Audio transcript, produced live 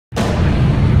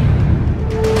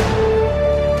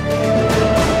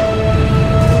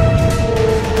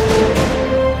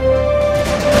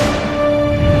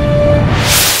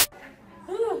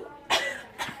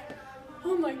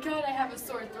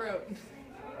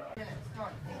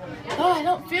Oh, I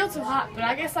don't feel too hot, but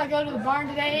I guess I'll go to the barn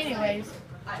today anyways.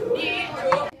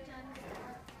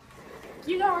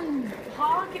 You darn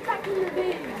hog, get back in your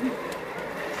bed.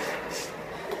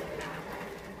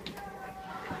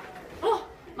 Oh,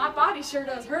 my body sure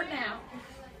does hurt now.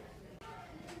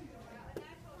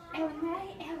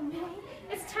 Erin,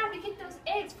 it's time to get those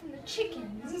eggs from the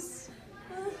chickens.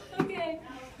 Okay.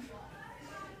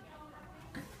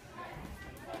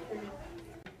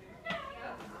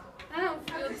 I don't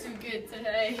feel too good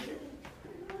today.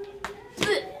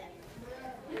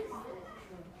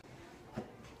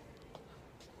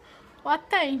 Well,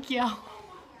 thank you.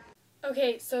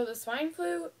 Okay, so the swine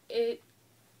flu, it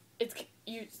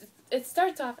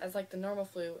starts off as like the normal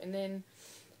flu, and then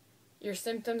your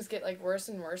symptoms get like worse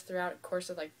and worse throughout a course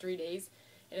of like 3 days,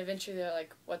 and eventually they're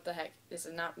like, what the heck, this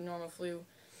is not normal flu.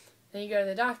 Then you go to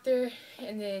the doctor,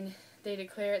 and then they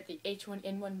declare it the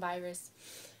H1N1 virus,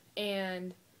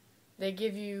 and they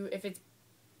give you, if it's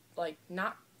like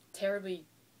not terribly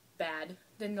bad,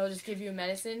 then they'll just give you a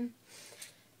medicine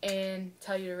and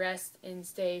tell you to rest and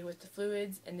stay with the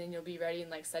fluids, and then you'll be ready in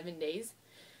like 7 days.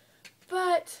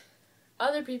 But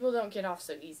other people don't get off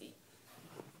so easy.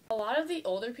 A lot of the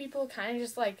older people kind of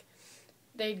just like,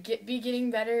 they'd be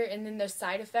getting better, and then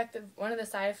one of the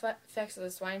side effects of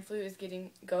the swine flu is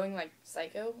going like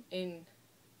psycho, and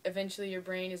eventually your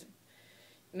brain is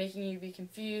making you be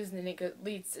confused, and then it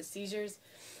leads to seizures.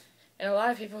 And a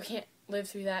lot of people can't live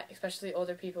through that, especially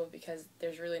older people, because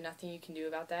there's really nothing you can do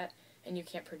about that, and you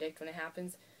can't predict when it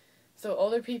happens. So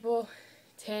older people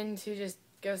tend to just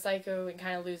go psycho and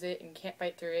kind of lose it and can't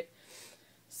fight through it.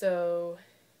 So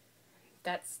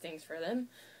that stings for them.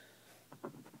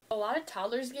 A lot of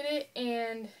toddlers get it,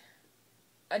 and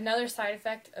another side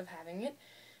effect of having it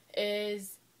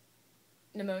is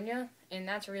pneumonia, and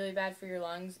that's really bad for your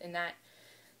lungs, and that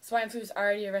swine flu is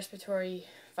already a respiratory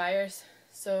virus,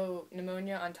 so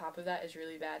pneumonia on top of that is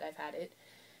really bad. I've had it.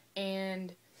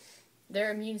 And their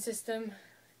immune system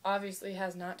obviously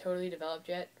has not totally developed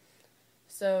yet,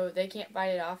 so they can't fight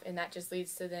it off, and that just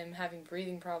leads to them having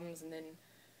breathing problems and then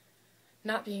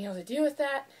not being able to deal with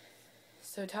that.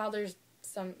 So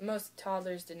most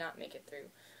toddlers did not make it through.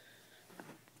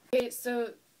 Okay,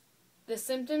 so the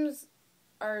symptoms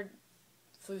are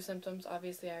flu symptoms,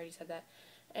 obviously I already said that.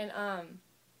 And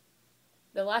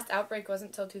the last outbreak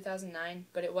wasn't until 2009,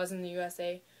 but it was in the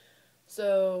USA.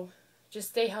 So just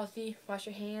stay healthy, wash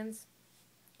your hands,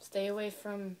 stay away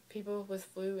from people with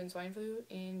flu and swine flu,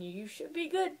 and you should be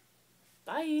good.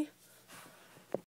 Bye.